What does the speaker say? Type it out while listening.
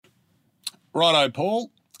Righto,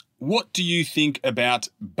 Paul. What do you think about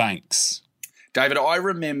banks? David, I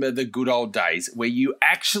remember the good old days where you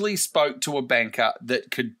actually spoke to a banker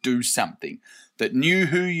that could do something, that knew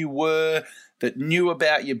who you were, that knew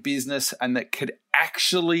about your business, and that could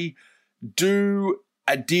actually do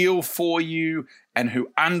a deal for you and who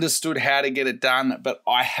understood how to get it done. But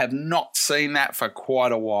I have not seen that for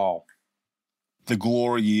quite a while. The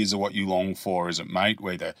glory years are what you long for, is it, mate?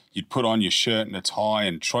 Whether you'd put on your shirt and a tie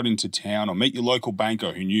and trot into town, or meet your local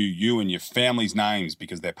banker who knew you and your family's names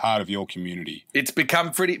because they're part of your community. It's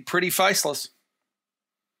become pretty faceless.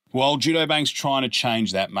 Well, Judo Bank's trying to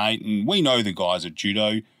change that, mate, and we know the guys at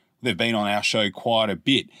Judo. They've been on our show quite a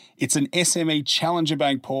bit. It's an SME challenger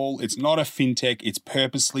bank, Paul. It's not a fintech. It's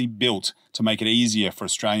purposely built to make it easier for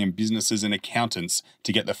Australian businesses and accountants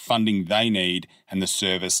to get the funding they need and the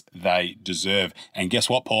service they deserve. And guess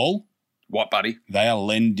what, Paul? What, buddy? They are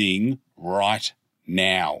lending right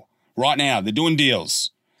now. Right now, they're doing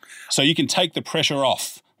deals. So you can take the pressure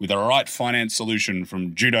off with the right finance solution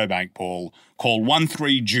from Judo Bank, Paul. Call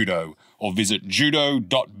 13judo or visit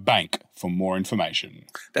judo.bank for more information.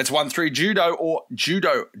 That's 13judo or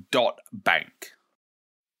judo.bank.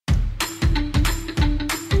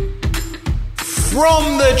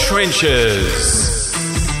 From the trenches.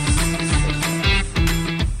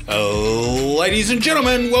 Ladies and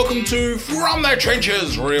gentlemen, welcome to From the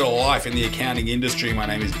Trenches, real life in the accounting industry. My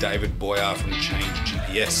name is David Boyer from Change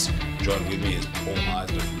GPS. Joined with me is Paul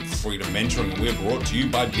Meisner from Freedom Mentoring, and we're brought to you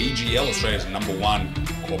by BGL, Australia's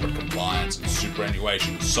 #1 corporate compliance and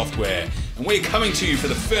superannuation software. And we're coming to you for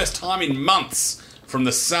the first time in months from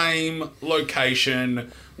the same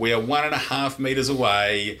location. We are 1.5 metres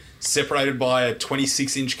away, separated by a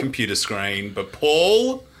 26-inch computer screen. But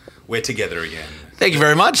Paul, we're together again. Thank you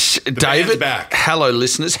very much, David. Back. Hello,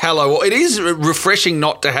 listeners. Hello. It is refreshing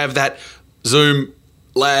not to have that Zoom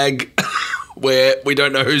lag where we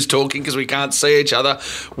don't know who's talking because we can't see each other.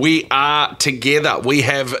 We are together. We've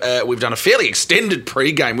done a fairly extended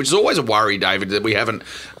pre-game, which is always a worry, David, that we haven't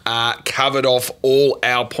covered off all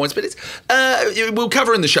our points. But we'll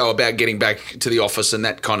cover in the show about getting back to the office and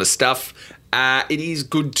that kind of stuff. It is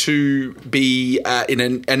good to be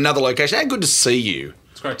in another location and good to see you.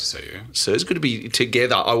 It's great to see you. So it's good to be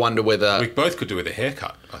together. I wonder whether... We both could do with a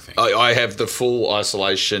haircut, I think. I have the full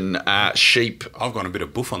isolation sheep. I've got a bit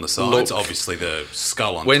of boof on the sides. Look. Obviously, the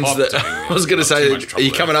skull on When's top. I was going to say, are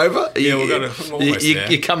you coming over? Yeah, we've got almost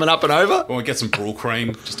there. You're coming up and over? Well, we get some Brule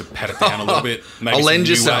cream just to pat it down a little bit. Maybe I'll lend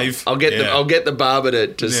you New some. Wave. I'll get the barber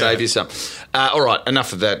to save you some. All right,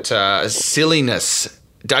 enough of that silliness.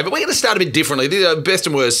 David, we're going to start a bit differently. The best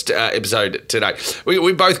and worst episode today.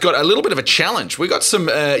 We both got a little bit of a challenge. We got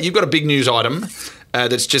some. You've got a big news item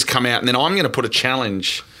that's just come out, and then I'm going to put a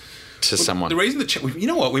challenge to someone. The reason you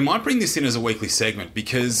know what, we might bring this in as a weekly segment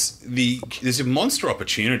because there's a monster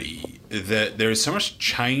opportunity that there is so much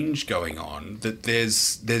change going on that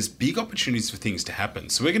there's big opportunities for things to happen.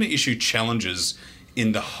 So we're going to issue challenges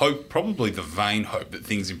in the hope, probably the vain hope, that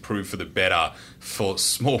things improve for the better for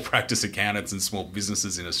small practice accountants and small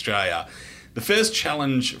businesses in Australia. The first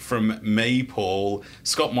challenge from me, Paul,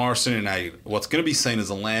 Scott Morrison, in what's going to be seen as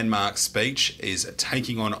a landmark speech, is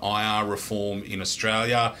taking on IR reform in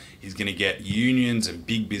Australia. He's going to get unions and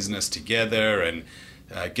big business together, and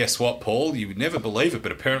guess what, Paul? You would never believe it,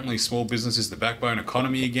 but apparently small business is the backbone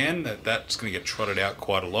economy again. That's going to get trotted out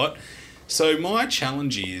quite a lot. So my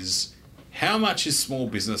challenge is, how much is small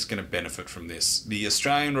business going to benefit from this? The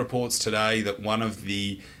Australian reports today that one of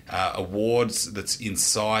the awards that's in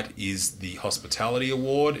sight is the Hospitality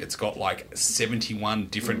Award. It's got like 71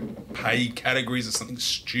 different pay categories or something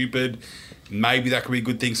stupid. Maybe that could be a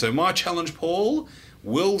good thing. So my challenge, Paul,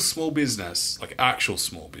 will small business, like actual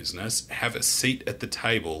small business, have a seat at the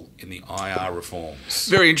table in the IR reforms?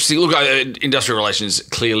 Very interesting. Look, industrial relations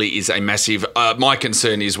clearly is a massive... my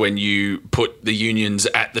concern is when you put the unions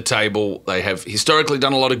at the table, they have historically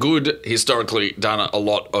done a lot of good, historically done a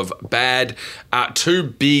lot of bad. Two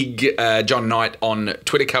big... John Knight on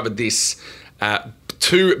Twitter covered this.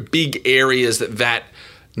 Two big areas that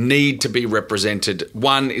need to be represented.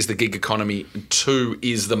 One is the gig economy. Two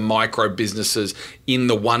is the micro businesses in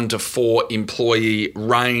the 1 to 4 employee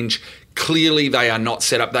range. Clearly, they are not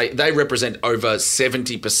set up. They represent over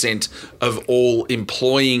 70% of all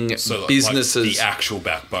employing businesses. Like the actual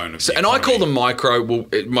backbone of the and economy. I call them micro. Well,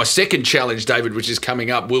 my second challenge, David, which is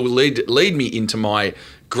coming up, will lead me into my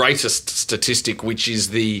greatest statistic, which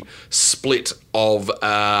is the split of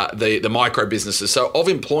the micro businesses. So of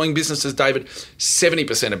employing businesses, David,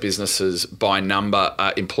 70% of businesses by number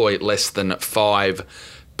employ less than 5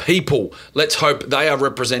 people. Let's hope they are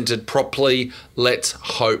represented properly. Let's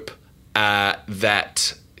hope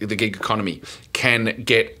that the gig economy can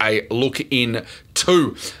get a look in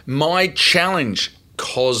too. My challenge,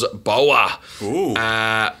 COSBOA. Ooh.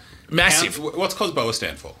 Massive. What's COSBOA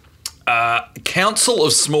stand for? Council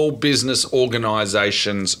of Small Business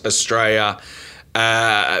Organisations Australia.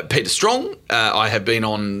 Peter Strong. I have been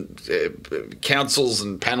on councils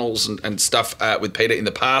and panels and stuff with Peter in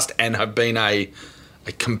the past, and have been a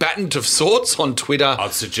combatant of sorts on Twitter.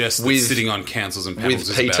 I'd suggest that sitting on councils and panels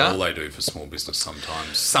is Peter. about all they do for small business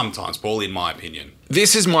sometimes. Sometimes, Paul, in my opinion.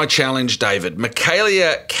 This is my challenge, David.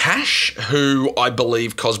 Michaelia Cash, who I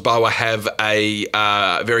believe COSBOA have a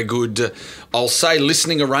very good, I'll say,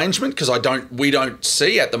 listening arrangement, because we don't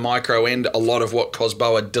see at the micro end a lot of what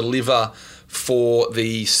COSBOA deliver for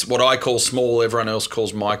the what I call small, everyone else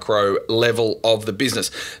calls micro level of the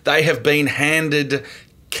business. They have been handed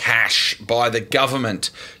cash by the government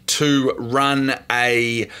to run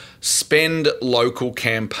a spend local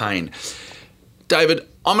campaign. David,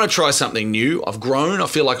 I'm going to try something new. I've grown. I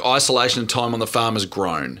feel like isolation time on the farm has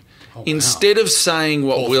grown. Wow. Instead of saying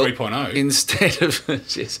what Paul will 3.0. Instead of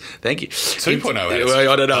yes, thank you. 2.0.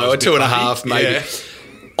 I don't know, 2.5 maybe. Yeah.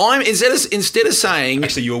 I'm instead of saying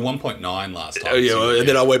Actually, you were 1.9 last time. and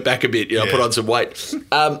then I went back a bit. I put on some weight.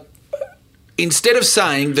 Instead of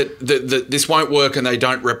saying that this won't work and they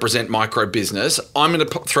don't represent micro business, I'm going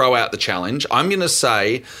to throw out the challenge. I'm going to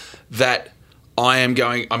say that I'm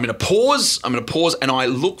going to pause, and I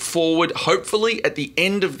look forward, hopefully at the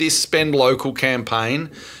end of this Spend Local campaign,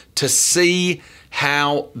 to see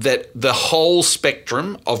how that the whole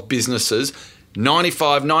spectrum of businesses,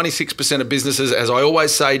 95, 96% of businesses, as I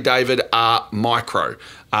always say, David, are micro,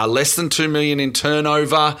 are less than 2 million in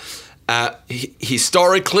turnover.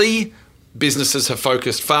 Historically, businesses have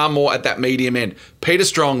focused far more at that medium end. Peter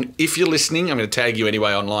Strong, if you're listening, I'm going to tag you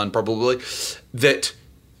anyway online probably, that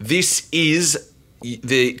this is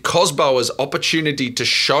the COSBOA's opportunity to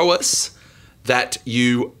show us that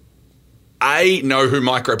you, A, know who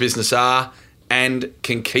micro business are and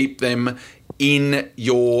can keep them in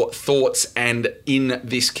your thoughts and in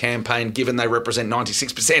this campaign, given they represent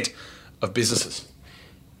 96% of businesses.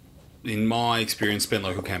 In my experience, Spend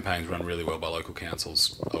Local campaigns run really well by local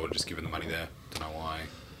councils. I would have just given the money there. Don't know why.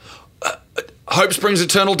 Hope springs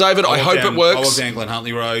eternal, David. I hope it works. I walked down Glen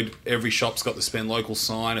Huntley Road. Every shop's got the Spend Local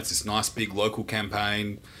sign. It's this nice big local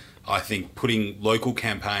campaign. I think putting local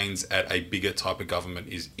campaigns at a bigger type of government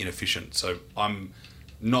is inefficient. So I'm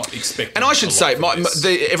not expecting. And I should say, this.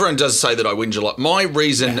 everyone does say that I whinge a lot. My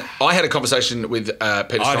reason, I had a conversation with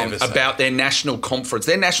Peter Strong about their national conference.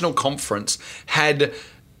 Their national conference had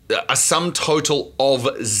a sum total of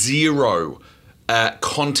 0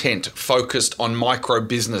 content focused on micro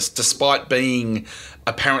business, despite being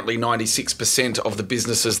apparently 96% of the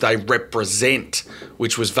businesses they represent,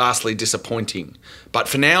 which was vastly disappointing. But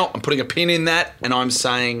for now, I'm putting a pin in that, and I'm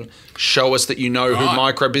saying, show us that you know who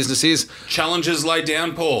micro business is. Challenges laid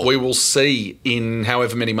down, Paul. We will see in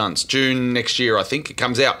however many months. June next year, I think, it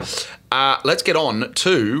comes out. Let's get on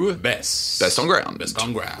to Best on Ground. Best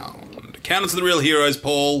on Ground. Accountants are the real heroes,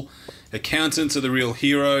 Paul. Accountants are the real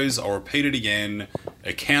heroes. I'll repeat it again.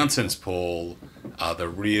 Accountants, Paul, are the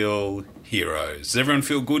real heroes. Does everyone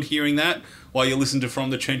feel good hearing that while you listen to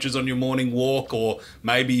From the Trenches on your morning walk, or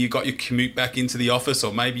maybe you got your commute back into the office,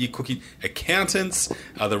 or maybe you're cooking? Accountants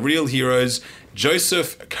are the real heroes.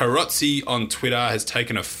 Joseph Carozzi on Twitter has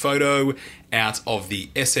taken a photo out of the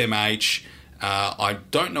SMH. I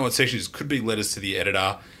don't know what section it is. Could be letters to the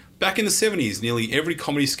editor. Back in the 70s, nearly every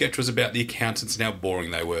comedy sketch was about the accountants and how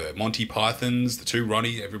boring they were. Monty Python's, the two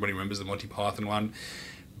Ronnie, everybody remembers the Monty Python one.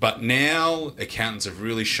 But now accountants have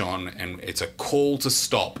really shone, and it's a call to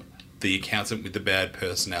stop the accountant with the bad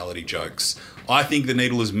personality jokes. I think the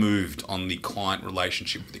needle has moved on the client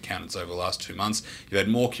relationship with accountants over the last 2 months. You've had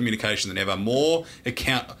more communication than ever, more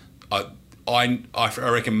I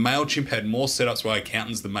reckon MailChimp had more setups by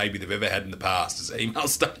accountants than maybe they've ever had in the past as emails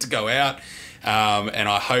start to go out. And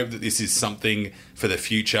I hope that this is something for the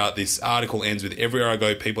future. This article ends with, everywhere I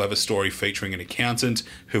go, people have a story featuring an accountant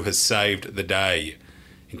who has saved the day,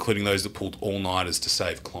 including those that pulled all-nighters to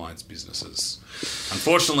save clients' businesses.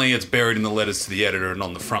 Unfortunately, it's buried in the letters to the editor and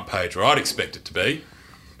on the front page where I'd expect it to be,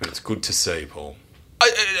 but it's good to see, Paul.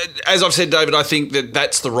 As I've said, David, I think that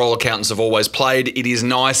that's the role accountants have always played. It is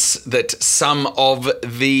nice that some of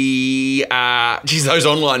the those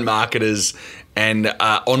online marketers and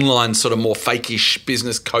online sort of more fakeish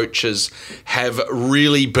business coaches have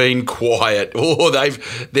really been quiet.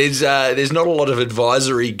 There's not a lot of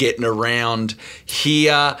advisory getting around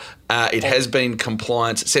here. It has been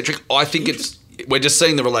compliance-centric. I think we're just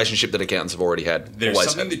seeing the relationship that accountants have already had. There's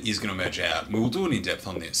something that is going to emerge out. We'll do an in-depth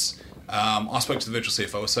on this. I spoke to the Virtual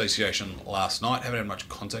CFO Association last night. Haven't had much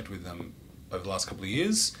contact with them over the last couple of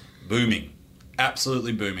years. Booming.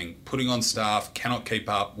 Absolutely booming. Putting on staff, cannot keep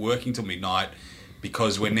up, working till midnight,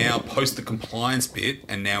 because we're now post the compliance bit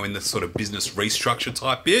and now in the sort of business restructure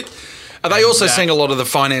type bit. Are they also seeing a lot of the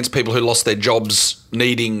finance people who lost their jobs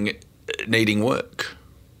needing work?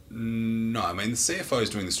 No, I mean the CFO is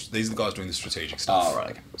doing this. These are the guys doing the strategic stuff. Oh,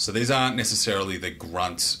 right. Okay. So these aren't necessarily the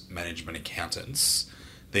grunt management accountants.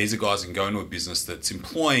 These are guys who can go into a business that's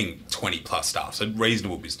employing 20 plus staff, so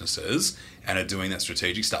reasonable businesses, and are doing that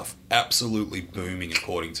strategic stuff. Absolutely booming,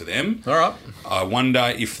 according to them. All right. I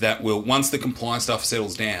wonder if that will, once the compliance stuff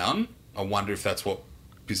settles down, I wonder if that's what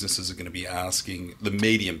businesses are going to be asking, the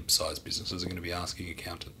medium-sized businesses are going to be asking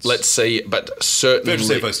accountants. Let's see, but certainly...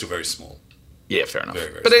 Virtual CFO is still very small. Yeah, fair enough.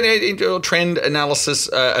 Very, very but in trend analysis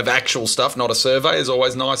of actual stuff, not a survey, is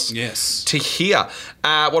always nice to hear.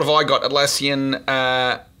 What have I got? Atlassian...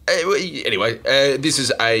 Anyway, this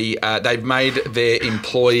is they've made their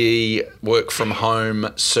employee work from home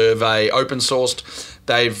survey open sourced.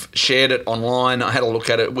 They've shared it online. I had a look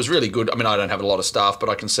at it. It was really good. I mean, I don't have a lot of staff, but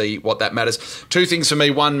I can see what that matters. Two things for me.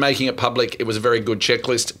 One, making it public. It was a very good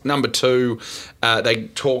checklist. Number two,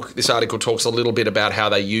 this article talks a little bit about how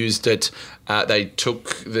they used it. They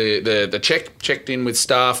took the checked in with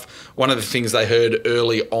staff. One of the things they heard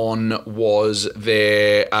early on was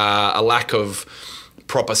a lack of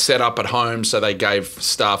proper setup at home, so they gave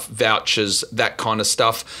staff vouchers, that kind of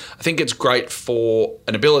stuff. I think it's great for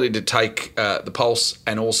an ability to take the pulse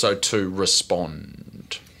and also to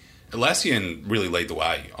respond. Atlassian really lead the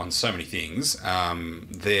way on so many things.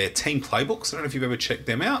 Their team playbooks, I don't know if you've ever checked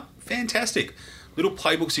them out, fantastic. Little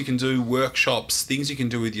playbooks you can do, workshops, things you can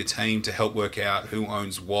do with your team to help work out who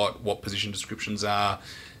owns what position descriptions are.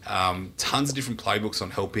 Tons of different playbooks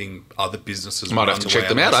on helping other businesses. Might have to check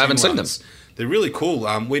them out. I haven't seen them. They're really cool.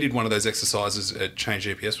 We did one of those exercises at Change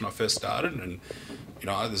GPS when I first started, and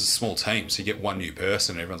there's a small team, so you get one new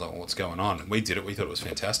person, and everyone's like, well, "What's going on?" And we did it. We thought it was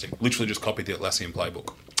fantastic. Literally just copied the Atlassian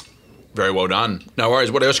playbook. Very well done. No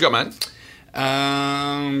worries. What else you got, mate?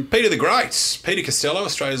 Peter the Great, Peter Costello,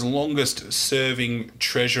 Australia's longest-serving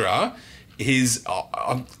treasurer,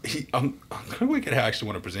 I'm going to work out how I actually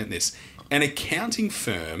want to present this. An accounting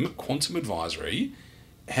firm, Quantum Advisory,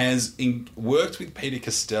 has worked with Peter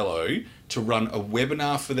Costello to run a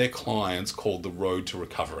webinar for their clients called The Road to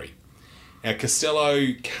Recovery. Now,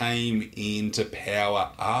 Costello came into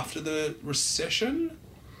power after the recession.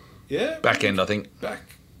 Yeah? Back end, I think. Can't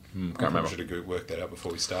remember. I should have worked that out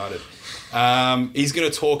before we started. He's going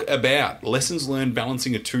to talk about lessons learned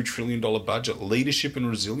balancing a $2 trillion budget, leadership and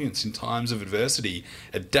resilience in times of adversity,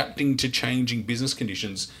 adapting to changing business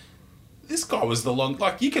conditions. This guy was I don't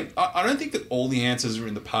think that all the answers are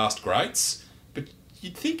in the past greats, but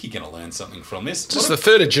you'd think you're going to learn something from this. It's the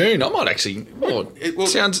 3rd of June. I might actually...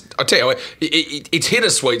 I tell you what, it's hit a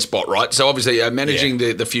sweet spot, right? So obviously managing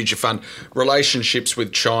the future fund, relationships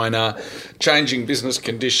with China, changing business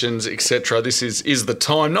conditions, etc. This is the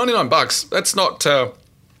time. $99. That's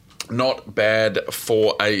not bad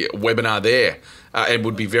for a webinar there. It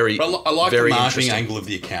would be very, but I like very the marketing interesting angle of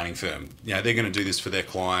the accounting firm. They're going to do this for their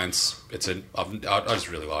clients. I just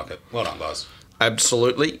really like it. Well done, guys.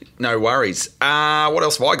 Absolutely, no worries. What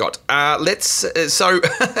else have I got?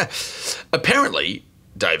 Apparently,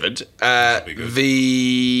 David,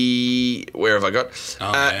 where have I got?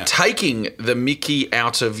 Taking the mickey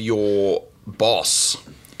out of your boss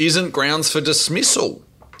isn't grounds for dismissal.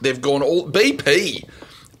 They've gone all BP.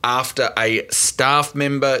 After a staff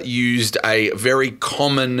member used a very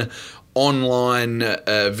common online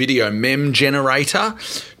video meme generator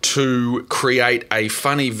to create a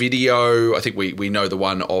funny video. I think we know the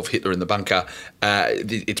one of Hitler in the bunker.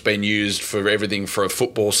 It's been used for everything from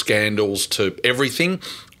football scandals to everything.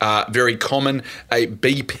 Very common. A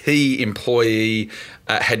BP employee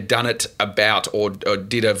had done it about or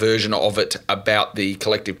did a version of it about the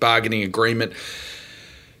collective bargaining agreement.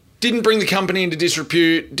 Didn't bring the company into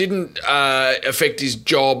disrepute, didn't affect his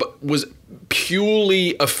job, was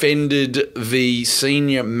purely offended the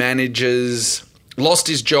senior managers, lost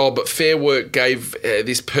his job. Fair Work gave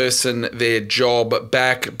this person their job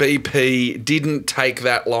back. BP didn't take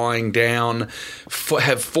that lying down,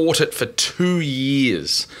 have fought it for 2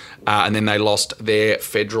 years, and then they lost their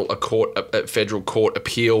federal court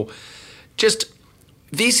appeal. Is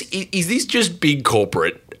this just big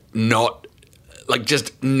corporate not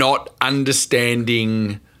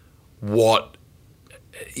understanding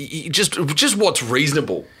just what's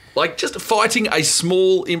reasonable? Like just fighting a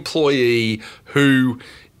small employee who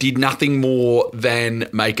did nothing more than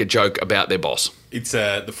make a joke about their boss. It's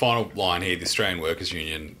the final line here. The Australian Workers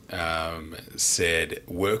Union said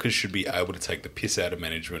workers should be able to take the piss out of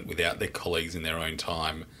management without their colleagues in their own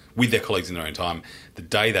time. With their colleagues in their own time, the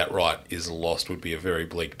day that right is lost would be a very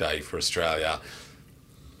bleak day for Australia.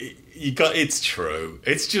 It's true.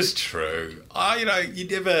 It's just true.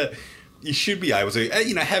 You should be able to.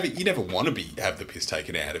 Have it. You never want to have the piss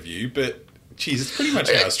taken out of you, but. Geez, it's pretty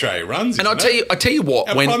much how Australia runs. And I tell you what,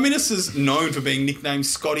 our Prime Minister's known for being nicknamed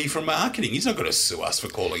Scotty from marketing. He's not going to sue us for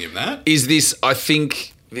calling him that. I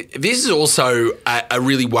think this is also a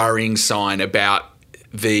really worrying sign about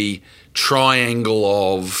the triangle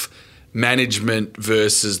of management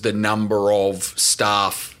versus the number of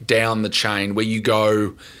staff down the chain, where you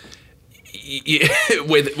go.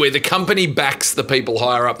 Where the company backs the people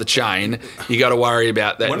higher up the chain, you got to worry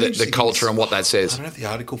about that, the culture and what that says. I don't have the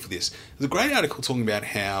article for this. There's a great article talking about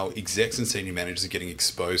how execs and senior managers are getting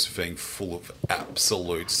exposed for being full of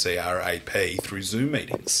absolute CRAP through Zoom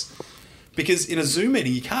meetings. Because in a Zoom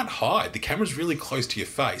meeting, you can't hide. The camera's really close to your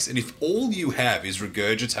face. And if all you have is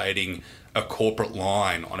regurgitating a corporate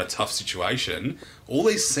line on a tough situation, all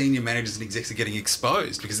these senior managers and execs are getting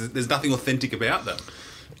exposed because there's nothing authentic about them.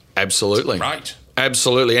 Absolutely. Right.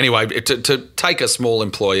 Absolutely. Anyway, to take a small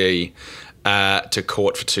employee to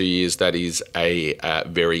court for 2 years, that is a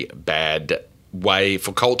very bad way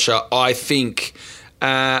for culture. I think,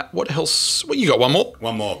 what else? Well, you got one more?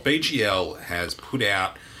 One more. BGL has put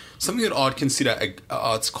out something that I'd consider,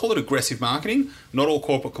 let's call it aggressive marketing. Not all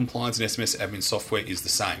corporate compliance and SMS admin software is the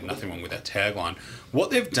same. Nothing wrong with that tagline.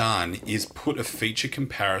 What they've done is put a feature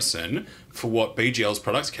comparison for what BGL's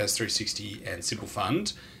products, CAS 360 and Simple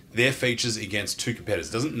Fund, their features against two competitors.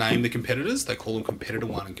 It doesn't name the competitors. They call them competitor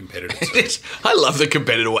 1 and competitor 2. I love the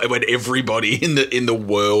competitor when everybody in the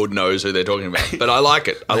world knows who they're talking about. But I like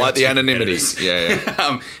it. I like the anonymity.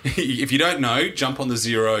 Yeah. If you don't know, jump on the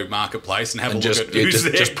Xero marketplace and have a look at who's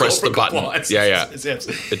there. Just press the button. Yeah.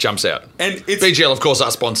 It jumps out. And BGL, of course,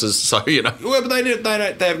 are sponsors, so you know. Well, but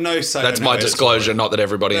they have no say. That's my disclosure. Not that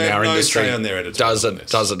everybody in our industry does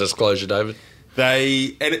a disclosure, David.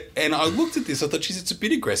 And I looked at this, I thought, geez, it's a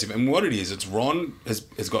bit aggressive. And what it is, it's Ron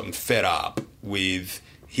has gotten fed up with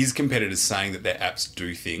his competitors saying that their apps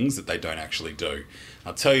do things that they don't actually do.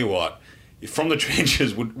 I'll tell you what, if From the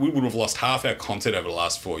Trenches, we would have lost half our content over the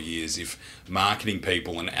last 4 years if marketing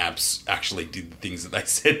people and apps actually did the things that they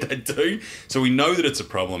said they'd do. So we know that it's a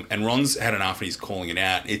problem, and Ron's had enough and he's calling it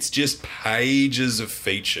out. It's just pages of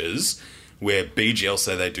features where BGL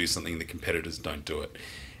say they do something the competitors don't do it.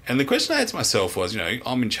 And the question I had to myself was,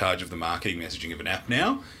 I'm in charge of the marketing messaging of an app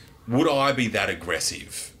now. Would I be that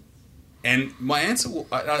aggressive? And my answer,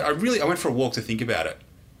 I went for a walk to think about it.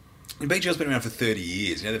 And BGL's been around for 30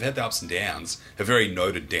 years. They've had the ups and downs, a very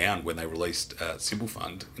noted down when they released Simple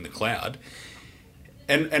Fund in the cloud.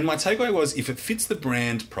 And my takeaway was, if it fits the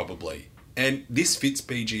brand, probably. And this fits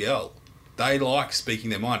BGL. They like speaking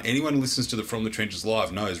their mind. Anyone who listens to the From the Trenches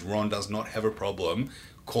Live knows Ron does not have a problem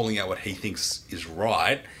calling out what he thinks is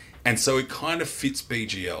right, and so it kind of fits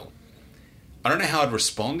BGL. I don't know how I'd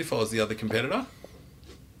respond if I was the other competitor.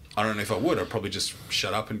 I don't know if I would. I'd probably just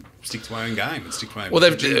shut up and stick to my own game and stick to my own... Well,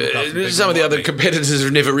 some of the other competitors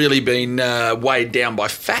have never really been weighed down by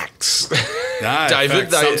facts. No,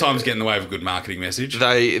 David, they sometimes get in the way of a good marketing message.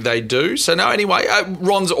 They do. So no, anyway,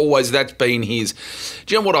 Ron's always, that's been his...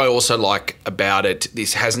 Do you know what I also like about it?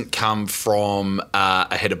 This hasn't come from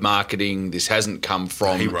a head of marketing. This hasn't come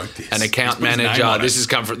from he wrote this. An account manager. This has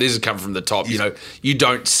come from the top. You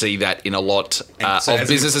don't see that in a lot of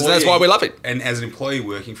businesses. And that's why we love it. And as an employee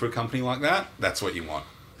working for a company like that, that's what you want.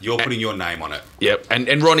 You're putting your name on it. Yep.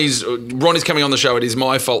 And Ronnie's coming on the show. It is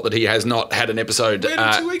my fault that he has not had an episode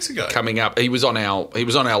 2 weeks ago coming up. He was on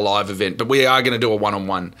our live event, but we are going to do a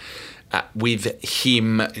one-on-one with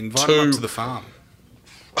him. Invite him up to the farm.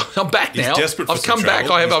 I'm back now. He's desperate for I've come travel.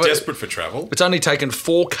 back. He's desperate for travel. It's only taken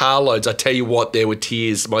 4 carloads. I tell you what, there were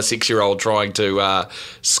tears. My 6-year-old trying to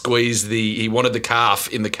squeeze he wanted the calf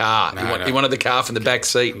in the car. He wanted the calf in the back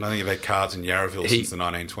seat. I don't think you've had calves in Yarraville since the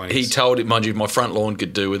 1920s. He told it, mind you, my front lawn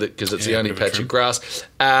could do with it because it's the only patch of grass.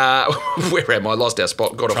 Where am I? Lost our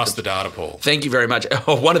spot. Trust the data, Paul. Thank you very much.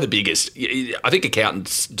 One of the biggest. I think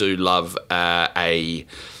accountants do love a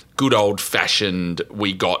good old-fashioned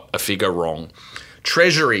we got a figure wrong.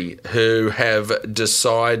 Treasury, who have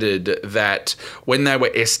decided that when they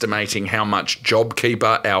were estimating how much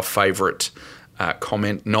JobKeeper, our favourite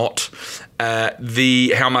comment,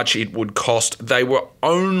 how much it would cost, they were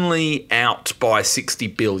only out by 60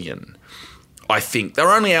 billion, I think. They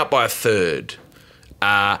were only out by a third.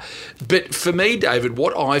 But for me, David,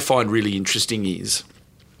 what I find really interesting is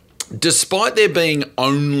despite there being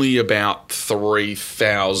only about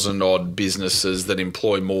 3,000 odd businesses that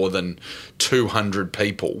employ more than 200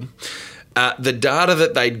 people, the data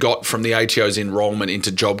that they'd got from the ATO's enrolment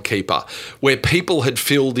into JobKeeper, where people had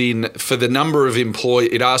filled in for the number of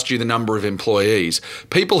it asked you the number of employees.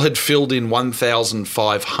 People had filled in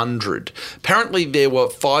 1,500. Apparently, there were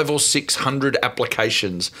 500 or 600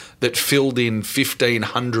 applications that filled in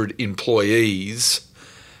 1,500 employees,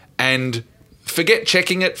 and forget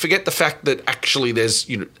checking it. Forget the fact that actually there's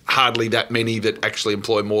hardly that many that actually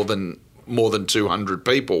employ more than 200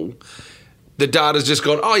 people. The data's just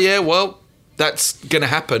gone, oh yeah, well, that's going to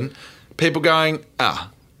happen. People going,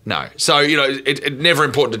 no. So, it's never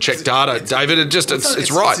important to check data, David.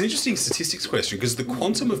 It's right. It's an interesting statistics question because the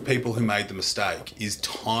quantum of people who made the mistake is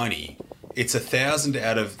tiny. It's 1,000 they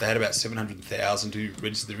had about 700,000 who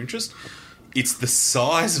registered their interest. It's the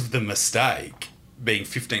size of the mistake being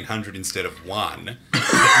 1,500 instead of 1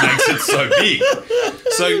 that makes it so big.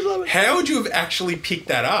 So how would you have actually picked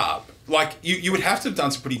that up? Like, you would have to have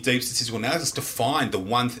done some pretty deep statistical analysis to find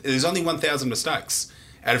there's only 1,000 mistakes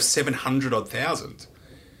out of 700 odd thousand.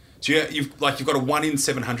 So you've got a 1 in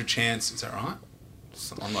 700 chance. Is that right?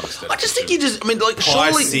 I'm not a statistician. I just think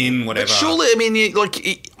surely in whatever. Surely,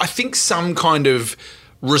 I think some kind of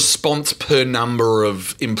response per number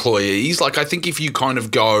of employees. Like, I think if you kind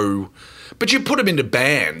of go, but you put them into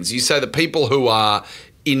bands. You say the people who are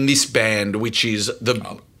in this band, which is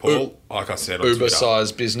the Paul, like I said, on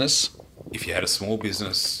Uber-sized business. If you had a small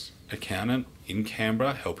business accountant in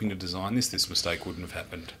Canberra helping to design this mistake wouldn't have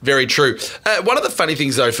happened. Very true. One of the funny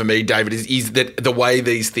things, though, for me, David, is that the way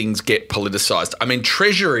these things get politicised. I mean,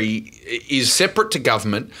 Treasury is separate to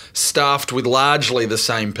government, staffed with largely the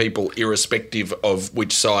same people, irrespective of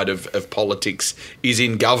which side of politics is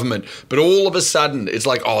in government. But all of a sudden, it's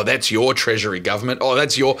like, oh, that's your Treasury government. Oh,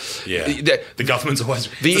 that's your... Yeah. The government's always...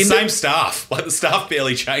 the same staff. Like, the staff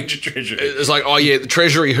barely change at Treasury. It's like, oh, yeah, the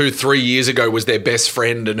Treasury, who 3 years ago was their best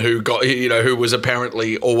friend and who got, who was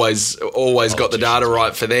apparently always got the data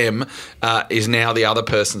right for them, is now the other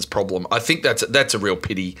person's problem. I think that's a real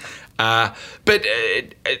pity. But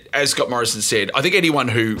as Scott Morrison said, I think anyone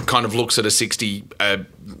who kind of looks at a 60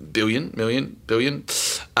 million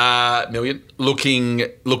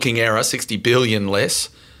looking error, 60 billion less,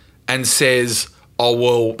 and says, oh,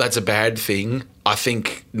 well, that's a bad thing, I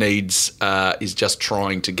think is just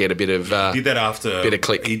trying to get a bit of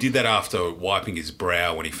click. He did that after wiping his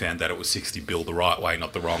brow when he found that it was 60 bill the right way,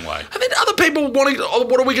 not the wrong way. And then other people wanting, oh,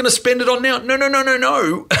 what are we going to spend it on now?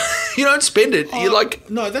 No. You don't spend it. You're like...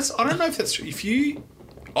 No, I don't know if that's true.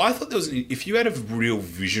 I thought if you had a real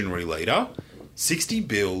visionary leader, 60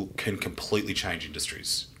 bill can completely change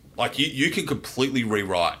industries. Like, you can completely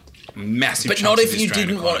rewrite massive. But not if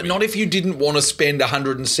you didn't want to spend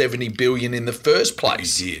 170 billion in the first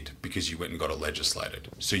place. You did, because you went and got it legislated.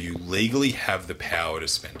 So you legally have the power to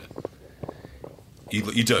spend it.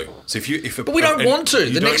 You do. So but we don't want to.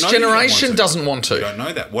 The next generation doesn't want to. You don't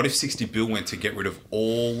know that. What if 60 bill went to get rid of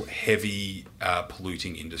all heavy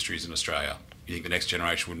polluting industries in Australia? You think the next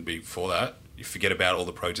generation wouldn't be for that? You forget about all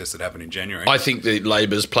the protests that happened in January. I think the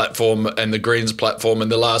Labor's platform and the Greens platform in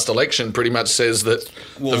the last election pretty much says that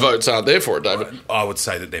the votes aren't there for it, David. I would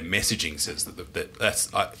say that their messaging says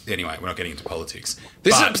that's... anyway, we're not getting into politics.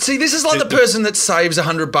 This is like the person that saves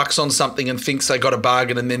 $100 on something and thinks they got a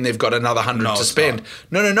bargain and then they've got another 100 to spend.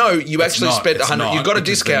 No. You actually spent 100. You've got a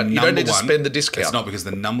discount. You don't need to spend the discount. It's not, because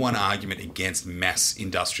the number one argument against mass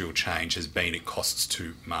industrial change has been it costs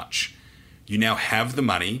too much. You now have the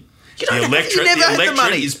money. The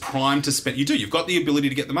electorate is primed to spend. You do. You've got the ability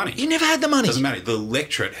to get the money. You never had the money. Doesn't matter. The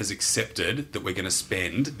electorate has accepted that we're going to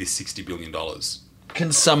spend this $60 billion.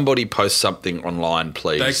 Can somebody post something online,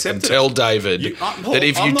 please, and tell David that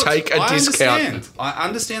if you take a discount... I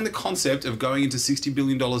understand the concept of going into $60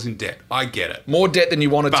 billion in debt. I get it. More debt than you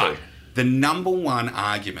wanted to. The number one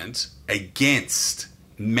argument against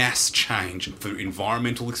mass change for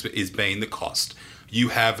environmental is being the cost. You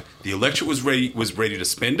have the electorate was ready to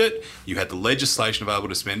spend it. You had the legislation available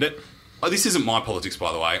to spend it. Oh, this isn't my politics,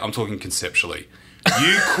 by the way. I'm talking conceptually.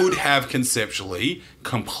 You could have conceptually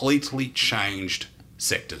completely changed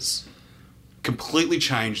sectors, completely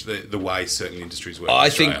changed the way certain industries work. I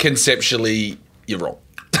think conceptually you're wrong.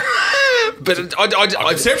 But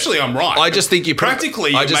conceptually, I'm right. I just think you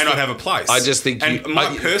practically may not have a place. I just think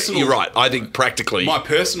you're right. I think practically my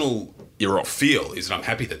personal you're wrong. Feel is that I'm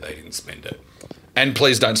happy that they didn't spend it. And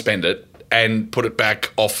please don't spend it and put it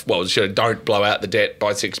back off. Well, don't blow out the debt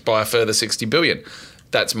by a further 60 billion.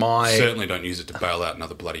 That's my... Certainly don't use it to bail out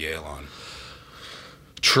another bloody airline.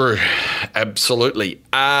 True. Absolutely.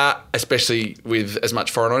 Especially with as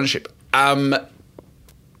much foreign ownership.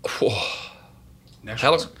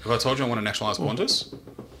 Nationalised. Have I told you I want to nationalise Qantas?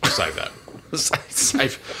 Save that.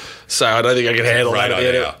 Safe. So I don't think I can handle that.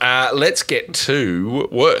 idea. Let's get to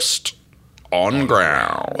worst on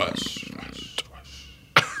ground. Worst.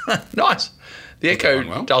 Nice. The echo going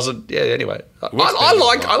well. doesn't. Yeah. Anyway, Works I better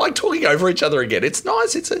like than I like talking over each other again. It's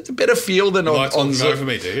nice. It's a better feel than You on like talking Zoom. over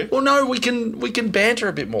me, do you? Well, no, we can banter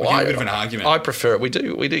a bit more. We can have a bit of an argument. I prefer it. We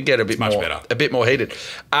do get a bit much more better. a bit more heated.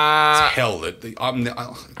 Hell, it's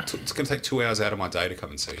going to take 2 hours out of my day to come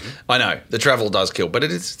and see you. I know the travel does kill, but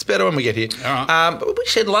it's better when we get here. All right. But we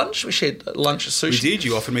shared lunch. We shared lunch at sushi. You did.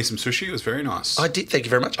 You offered me some sushi. It was very nice. I did. Thank you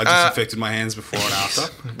very much. I disinfected my hands before and after.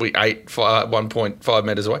 We ate 1.5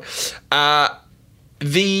 metres away.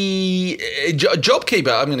 The JobKeeper,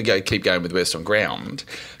 I'm going to keep going with West on Ground.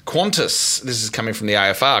 Qantas, this is coming from the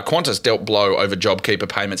AFR, Qantas dealt blow over JobKeeper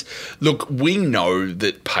payments. Look, we know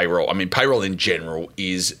that payroll in general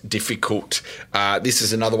is difficult. This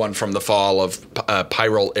is another one from the file of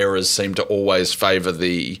payroll errors seem to always favour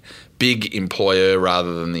the big employer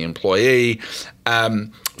rather than the employee.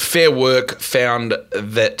 Fair Work found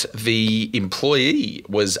that the employee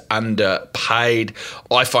was underpaid.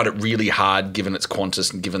 I find it really hard, given it's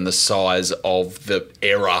Qantas and given the size of the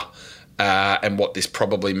error and what this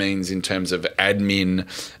probably means in terms of admin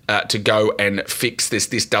to go and fix this.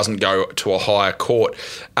 This doesn't go to a higher court.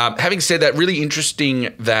 Having said that, really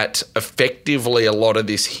interesting that effectively a lot of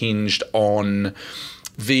this hinged on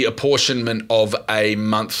the apportionment of a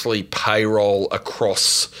monthly payroll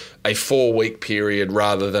across a 4-week period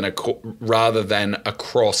rather than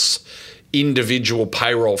across individual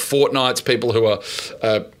payroll fortnights. People who are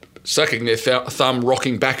sucking their thumb,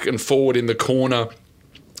 rocking back and forward in the corner,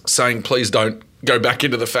 saying, please don't go back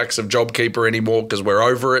into the facts of JobKeeper anymore because we're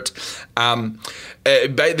over it.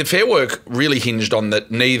 The Fair Work really hinged on that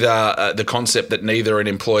the concept that neither an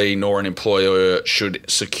employee nor an employer should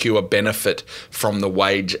secure benefit from the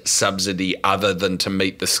wage subsidy other than to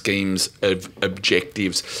meet the scheme's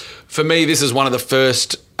objectives. For me, this is one of the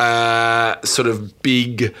first sort of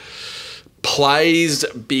big plays,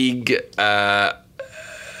 big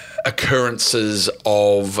occurrences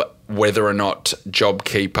of whether or not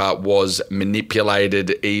JobKeeper was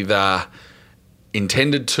manipulated, either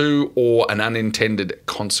intended to or an unintended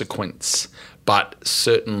consequence, but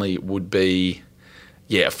certainly would be,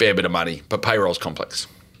 a fair bit of money. But payroll's complex.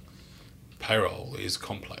 Payroll is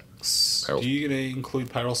complex. Are you going to include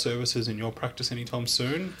payroll services in your practice anytime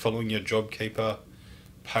soon, following your JobKeeper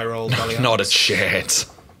payroll dalliance? Not a chance.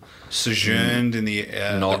 Sojourned in the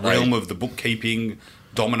realm of the bookkeeping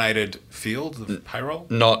dominated field of payroll?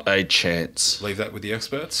 Not a chance. Leave that with the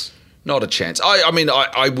experts. Not a chance. I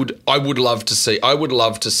would love to see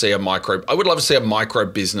a micro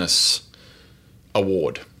business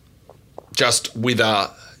award, just with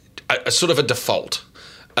a sort of a default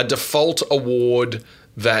award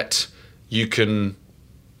that you can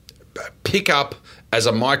pick up as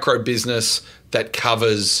a micro business that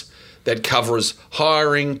covers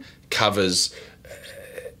hiring, covers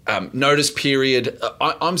notice period.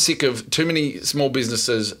 I'm sick of too many small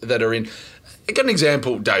businesses that are in. I got an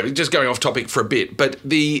example, David, just going off topic for a bit, but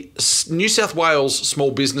the New South Wales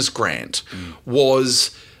Small Business Grant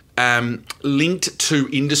was linked to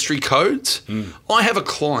industry codes. I have a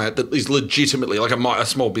client that is legitimately, like a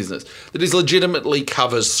small business, that is legitimately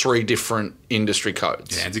covers 3 different industry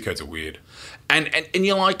codes. Yeah, ANZI codes are weird. And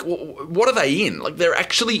you're like, what are they in? Like, they're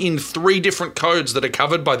actually in 3 different codes that are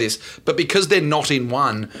covered by this, but because they're not in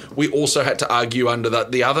one, we also had to argue under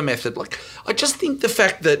the other method. Like, I just think the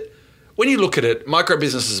fact that when you look at it, micro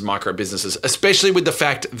businesses, especially with the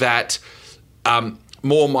fact that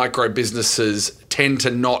more micro businesses tend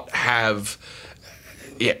to not have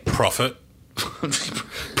profit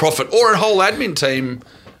or a whole admin team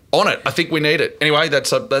on it. I think we need it. Anyway,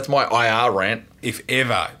 that's my IR rant. If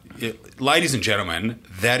ever, ladies and gentlemen,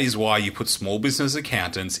 that is why you put small business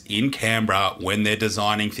accountants in Canberra when they're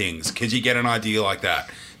designing things, because you get an idea like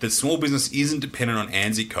that small business isn't dependent on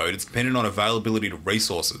ANZI code, it's dependent on availability to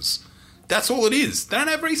resources. That's all it is. They don't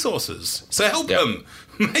have resources. So help them.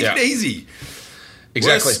 Make it easy.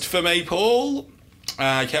 Exactly. Worst for me, Paul.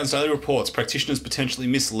 Accountants Daily reports practitioners potentially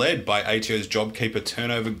misled by ATO's JobKeeper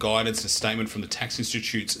turnover guidance. A statement from the Tax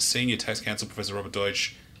Institute's Senior Tax Counsel, Professor Robert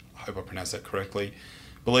Deutsch, I hope I pronounced that correctly,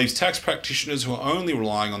 believes tax practitioners who are only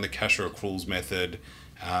relying on the cash or accruals method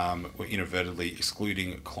were inadvertently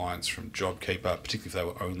excluding clients from JobKeeper, particularly if they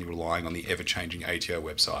were only relying on the ever-changing ATO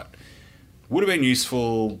website. Would have been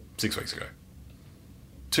useful 6 weeks ago.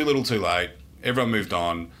 Too little, too late. Everyone moved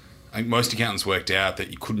on. I think most accountants worked out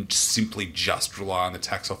that you couldn't simply just rely on the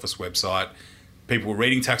tax office website. People were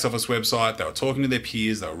reading tax office website, they were talking to their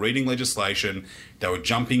peers, they were reading legislation, they were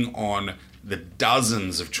jumping on the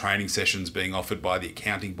dozens of training sessions being offered by the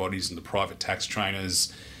accounting bodies and the private tax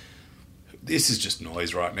trainers. This is just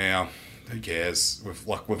noise right now. Who cares?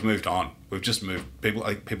 We've moved on. We've just moved. I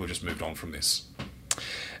think people have just moved on from this.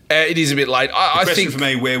 It is a bit late. I Question think for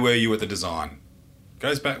me: where were you at the design?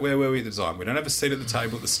 Goes back. Where were we at the design? We don't have a seat at the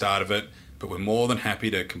table at the start of it, but we're more than happy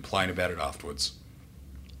to complain about it afterwards.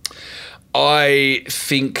 I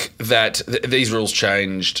think that these rules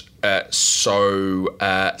changed so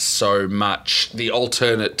much. The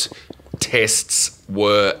alternate tests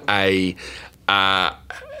were a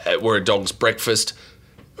dog's breakfast.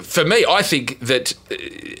 For me, I think that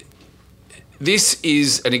this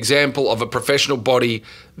is an example of a professional body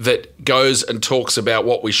that goes and talks about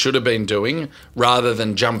what we should have been doing rather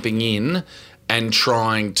than jumping in and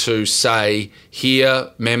trying to say, here,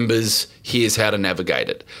 members, here's how to navigate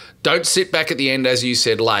it. Don't sit back at the end, as you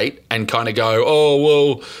said, late and kind of go, oh,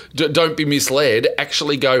 well, don't be misled.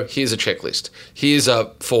 Actually go, here's a checklist. Here's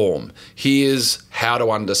a form. Here's how to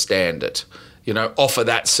understand it. You know, offer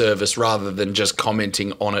that service rather than just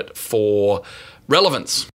commenting on it for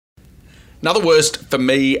relevance. Another worst for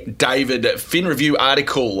me, David, Fin Review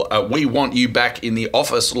article. We want you back in the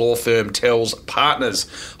office. Law firm tells partners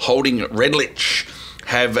holding Redlich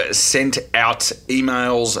have sent out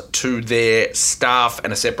emails to their staff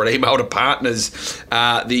and a separate email to partners.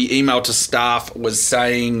 The email to staff was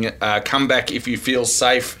saying, come back if you feel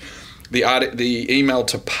safe. The email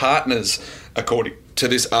to partners, according to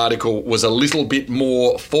this article, was a little bit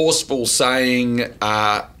more forceful, saying,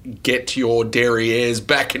 get your derrieres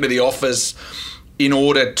back into the office in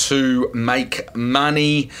order to make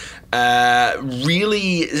money.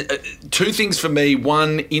 Really, two things for me.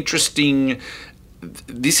 One, interesting.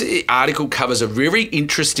 This article covers a very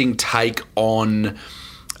interesting take on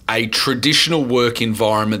a traditional work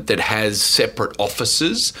environment that has separate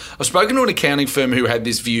offices. I've spoken to an accounting firm who had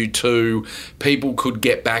this view too. People could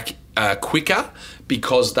get back quicker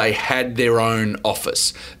because they had their own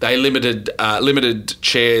office. They limited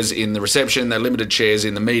chairs in the reception, they limited chairs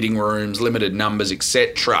in the meeting rooms, limited numbers,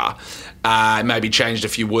 etc. Maybe changed a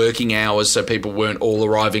few working hours so people weren't all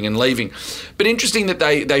arriving and leaving. But interesting that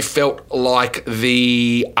they felt like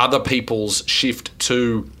the other people's shift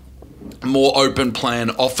to more open plan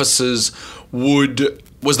offices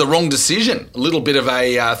was the wrong decision. A little bit of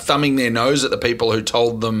a thumbing their nose at the people who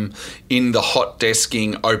told them in the hot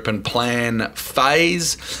desking open plan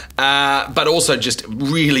phase. But also just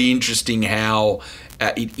really interesting how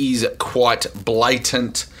it is quite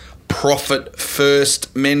blatant profit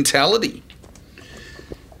first mentality.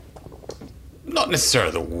 Not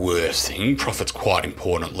necessarily the worst thing. Profit's quite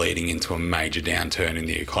important leading into a major downturn in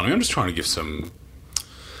the economy. I'm just trying to give some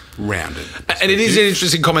rounded. And it is an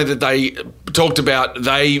interesting comment that they talked about.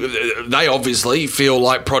 They obviously feel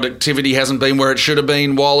like productivity hasn't been where it should have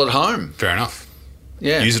been while at home. Fair enough.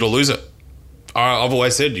 Yeah. Use it or lose it. I've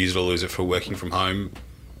always said use it or lose it for working from home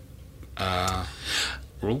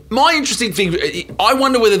rule. My interesting thing, I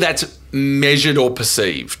wonder whether that's measured or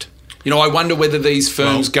perceived. You know, I wonder whether these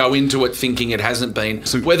firms go into it thinking it hasn't been,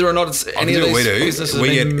 whether or not it's any of these businesses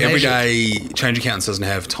we been get every measured. day. Change Accountants doesn't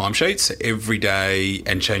have timesheets every day,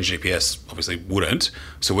 and Change GPS obviously wouldn't.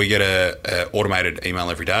 So we get a automated email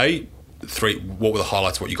every day. What were the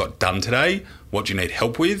highlights? What you got done today? What do you need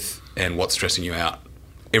help with? And what's stressing you out?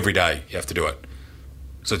 Every day you have to do it.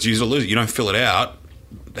 So it's use it or lose it. You don't fill it out,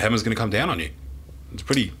 the hammer's going to come down on you. It's a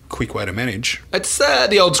pretty quick way to manage. It's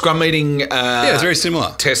the old Scrum meeting it's very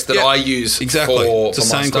similar test that I use exactly. It's the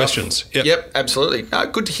for my same stuff. questions. Yep, absolutely.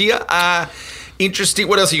 Good to hear. Interesting.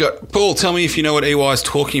 What else you got? Paul, tell me if you know what EY is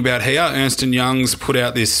talking about here. Ernst & Young's put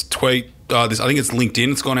out this tweet. I think it's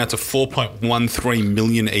LinkedIn. It's gone out to 4.13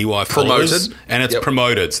 million EY followers. Promoted. And it's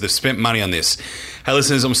promoted. So they've spent money on this. Hey,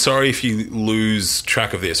 listeners, I'm sorry if you lose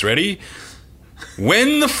track of this. Ready?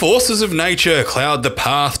 When the forces of nature cloud the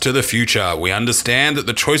path to the future, we understand that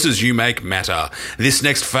the choices you make matter. This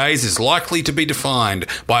next phase is likely to be defined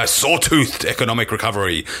by a sawtoothed economic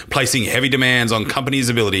recovery, placing heavy demands on companies'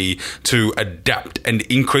 ability to adapt and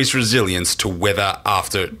increase resilience to weather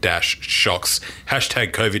after shocks.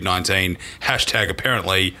 Hashtag COVID-19. Hashtag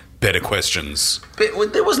apparently better questions.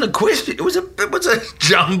 But there wasn't a question. It was a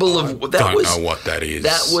jumble of. Don't know what that is.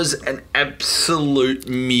 That was an absolute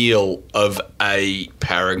meal of a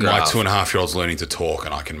paragraph. My 2.5-year-old's learning to talk,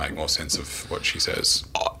 and I can make more sense of what she says.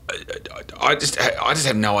 I just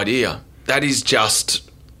have no idea. That is just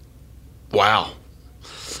wow.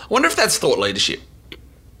 I wonder if that's thought leadership.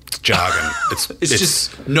 jargon. It's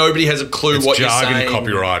just nobody has a clue what you're saying. Jargon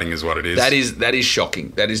copywriting is what it is. That is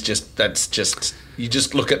shocking. That's just you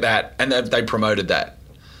just look at that and they promoted that.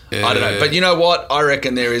 I don't know, but you know what? I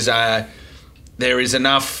reckon there is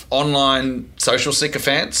enough online social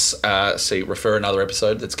sycophants. Refer another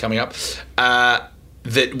episode that's coming up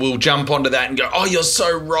that will jump onto that and go, "Oh, you're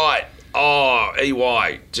so right. Oh,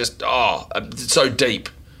 EY, just so deep."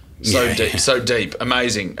 So deep.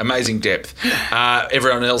 Amazing depth.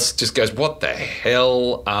 Everyone else just goes, what the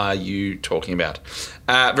hell are you talking about?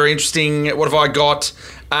 Very interesting. What have I got?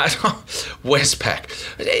 Westpac.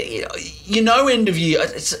 End of year.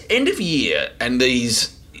 It's end of year, and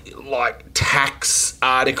these like tax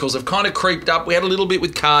articles have kind of creeped up. We had a little bit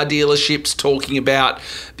with car dealerships talking about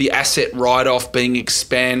the asset write-off being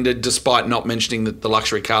expanded, despite not mentioning that the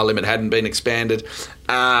luxury car limit hadn't been expanded.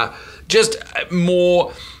 Just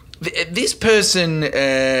more... This person,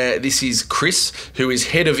 this is Chris, who is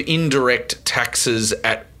head of indirect taxes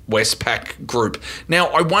at Westpac Group. Now,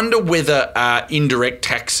 I wonder whether indirect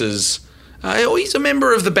taxes... he's a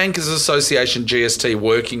member of the Bankers Association GST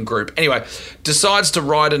working group. Anyway, decides to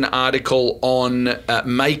write an article on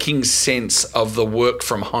making sense of the work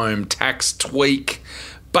from home tax tweak,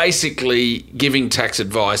 basically giving tax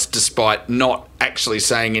advice despite not actually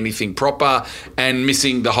saying anything proper and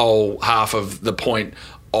missing the whole half of the point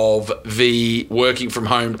of the working from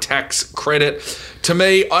home tax credit. To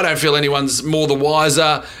me, I don't feel anyone's more the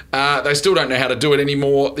wiser. They still don't know how to do it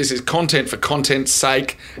anymore. This is content for content's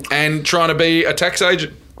sake and trying to be a tax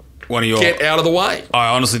agent. Get out of the way.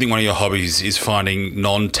 I honestly think one of your hobbies is finding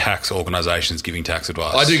non-tax organisations giving tax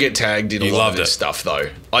advice. I do get tagged in a lot of this stuff, though.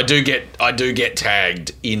 I do get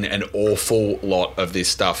tagged in an awful lot of this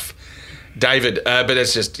stuff, David. But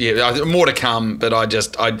it's just more to come. But I'm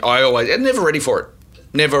never ready for it.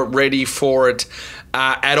 Never ready for it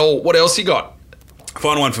at all. What else you got?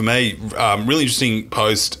 Final one for me. Really interesting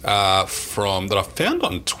post that I found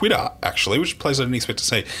on Twitter, actually, which is a place I didn't expect to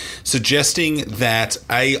see, suggesting that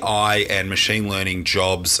AI and machine learning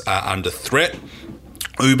jobs are under threat.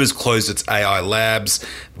 Uber's closed its AI labs.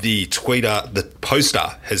 The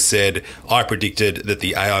poster has said, I predicted that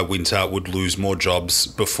the AI winter would lose more jobs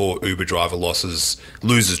before Uber driver loses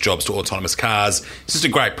jobs to autonomous cars. It's just a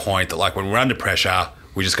great point that, like, when we're under pressure,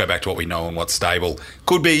 we just go back to what we know and what's stable.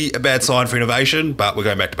 Could be a bad sign for innovation, but we're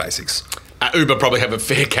going back to basics. Uber probably have a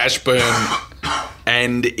fair cash burn,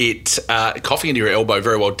 and it coughing into your elbow.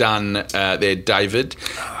 Very well done there, David.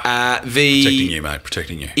 Protecting you, mate.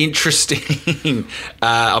 Protecting you. Interesting.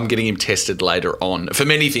 I'm getting him tested later on for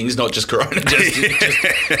many things, not just corona.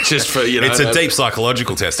 Just for It's a deep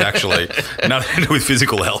psychological test, actually. Nothing to do with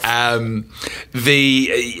physical health.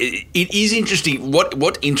 It is interesting.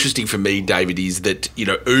 What interesting for me, David, is that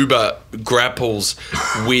Uber grapples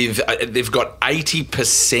with they've got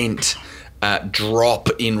 80%. Drop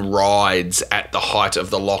in rides at the height of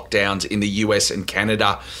the lockdowns in the US and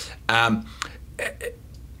Canada.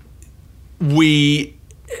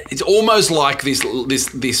 It's almost like this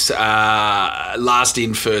last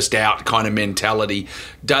in first out kind of mentality.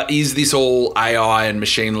 Is this all AI and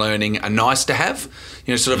machine learning a nice to have?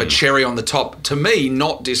 Sort of a cherry on the top. To me,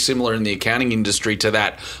 not dissimilar in the accounting industry to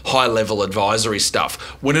that high level advisory stuff.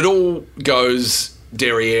 When it all goes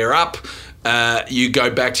derriere up, you go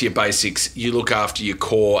back to your basics, you look after your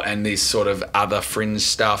core and this sort of other fringe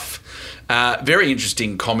stuff. Very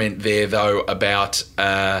interesting comment there, though, about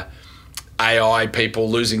AI people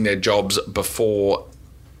losing their jobs before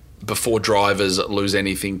drivers lose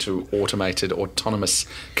anything to autonomous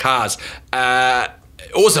cars.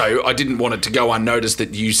 Also, I didn't want it to go unnoticed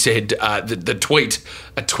that you said a tweet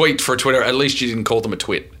for a Twitter. At least you didn't call them a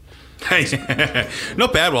twit. Hey,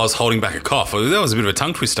 not bad while I was holding back a cough. That was a bit of a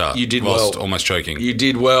tongue twister. You did well. Almost choking. You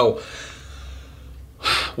did well.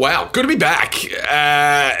 Wow, good to be back.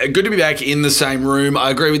 Good to be back in the same room. I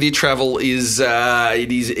agree with you. Travel is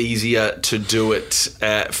it is easier to do it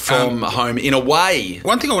from home in a way.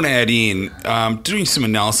 One thing I want to add in, doing some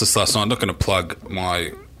analysis last night. I'm not going to plug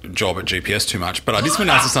my job at GPS too much, but I did some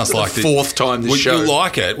analysis last night. Fourth time this show. You'll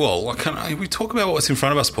like it. Well, we talk about what's in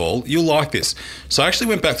front of us, Paul. You'll like this. So I actually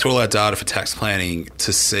went back through all our data for tax planning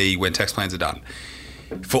to see when tax plans are done.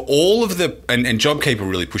 For all of the... And JobKeeper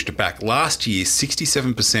really pushed it back. Last year,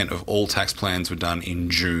 67% of all tax plans were done in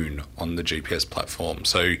June on the GPS platform.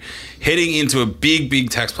 So heading into a big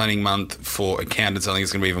tax planning month for accountants, I think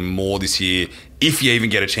it's going to be even more this year, if you even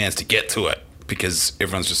get a chance to get to it, because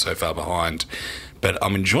everyone's just so far behind. But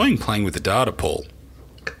I'm enjoying playing with the data, Paul.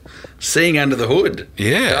 Seeing under the hood.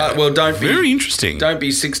 Yeah. Very interesting. Don't be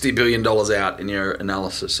 $60 billion out in your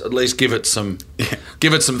analysis. At least give it some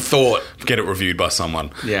thought. Get it reviewed by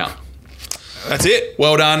someone. Yeah. That's it.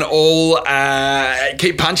 Well done, all.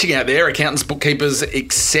 Keep punching out there, accountants, bookkeepers,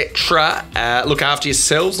 etc. Look after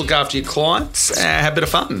yourselves, look after your clients, have a bit of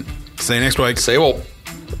fun. See you next week. See you all.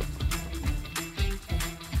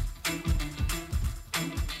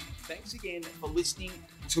 Thanks again for listening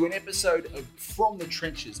to an episode of From the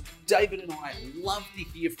Trenches. David and I love to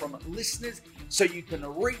hear from listeners, so you can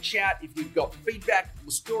reach out if you've got feedback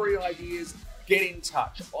or story ideas. Get in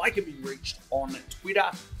touch. I can be reached on Twitter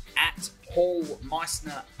at Paul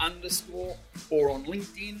Meissner _ or on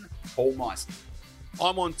LinkedIn, Paul Meissner.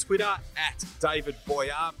 I'm on Twitter at David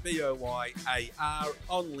Boyar, Boyar,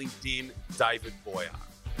 on LinkedIn, David Boyar.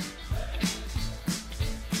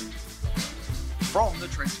 From the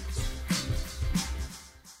Trenches.